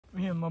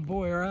and my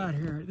boy are out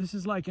here. This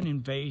is like an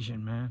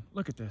invasion, man.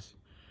 Look at this.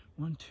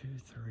 1, 2,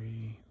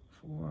 3,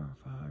 4,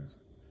 5,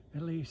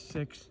 at least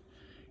 6.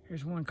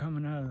 Here's one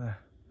coming out of the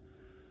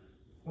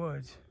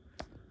woods.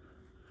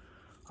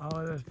 All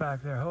of those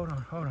back there. Hold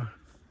on.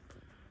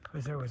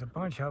 Because there was a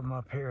bunch of them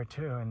up here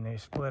too, and they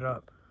split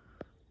up.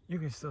 You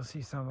can still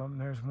see some of them.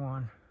 There's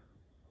one.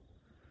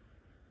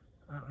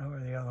 I don't know where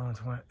the other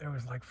ones went. There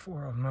was like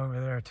 4 of them over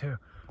there too.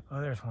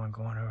 Oh, there's one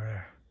going over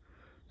there.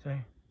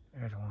 See?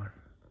 There's one.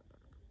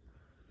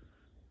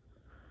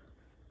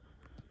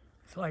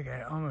 It's like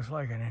almost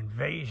like an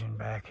invasion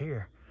back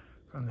here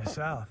from the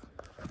south.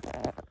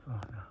 Oh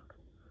no.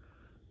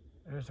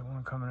 There's the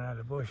one coming out of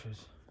the bushes.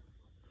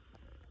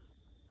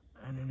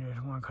 And then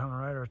there's one coming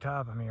right over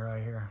top of me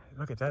right here.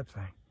 Look at that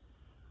thing.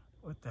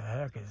 What the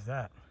heck is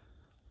that?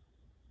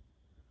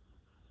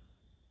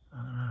 I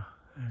don't know.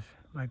 It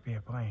might be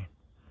a plane.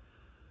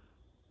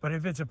 But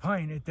if it's a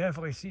plane, it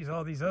definitely sees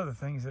all these other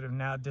things that have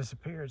now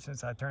disappeared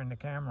since I turned the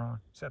camera on,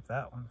 except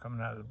that one coming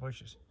out of the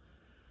bushes.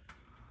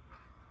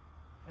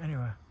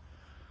 Anyway,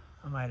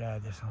 I might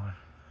add this one.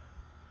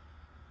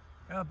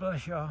 God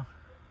bless y'all.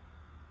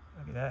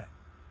 Look at that.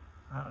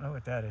 I don't know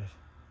what that is.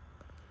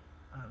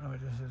 I don't know what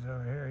this is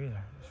over here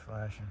either. It's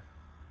flashing.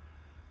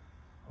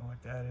 Or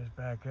what that is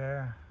back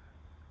there.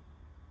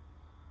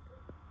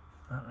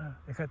 I don't know.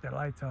 They cut their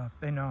lights off.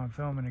 They know I'm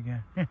filming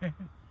again.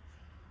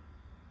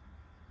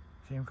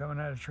 See them coming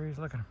out of the trees?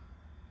 Look at them.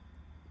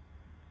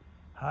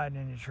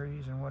 Hiding in the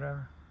trees and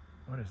whatever.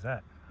 What is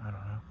that? I don't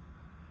know.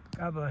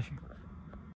 God bless you.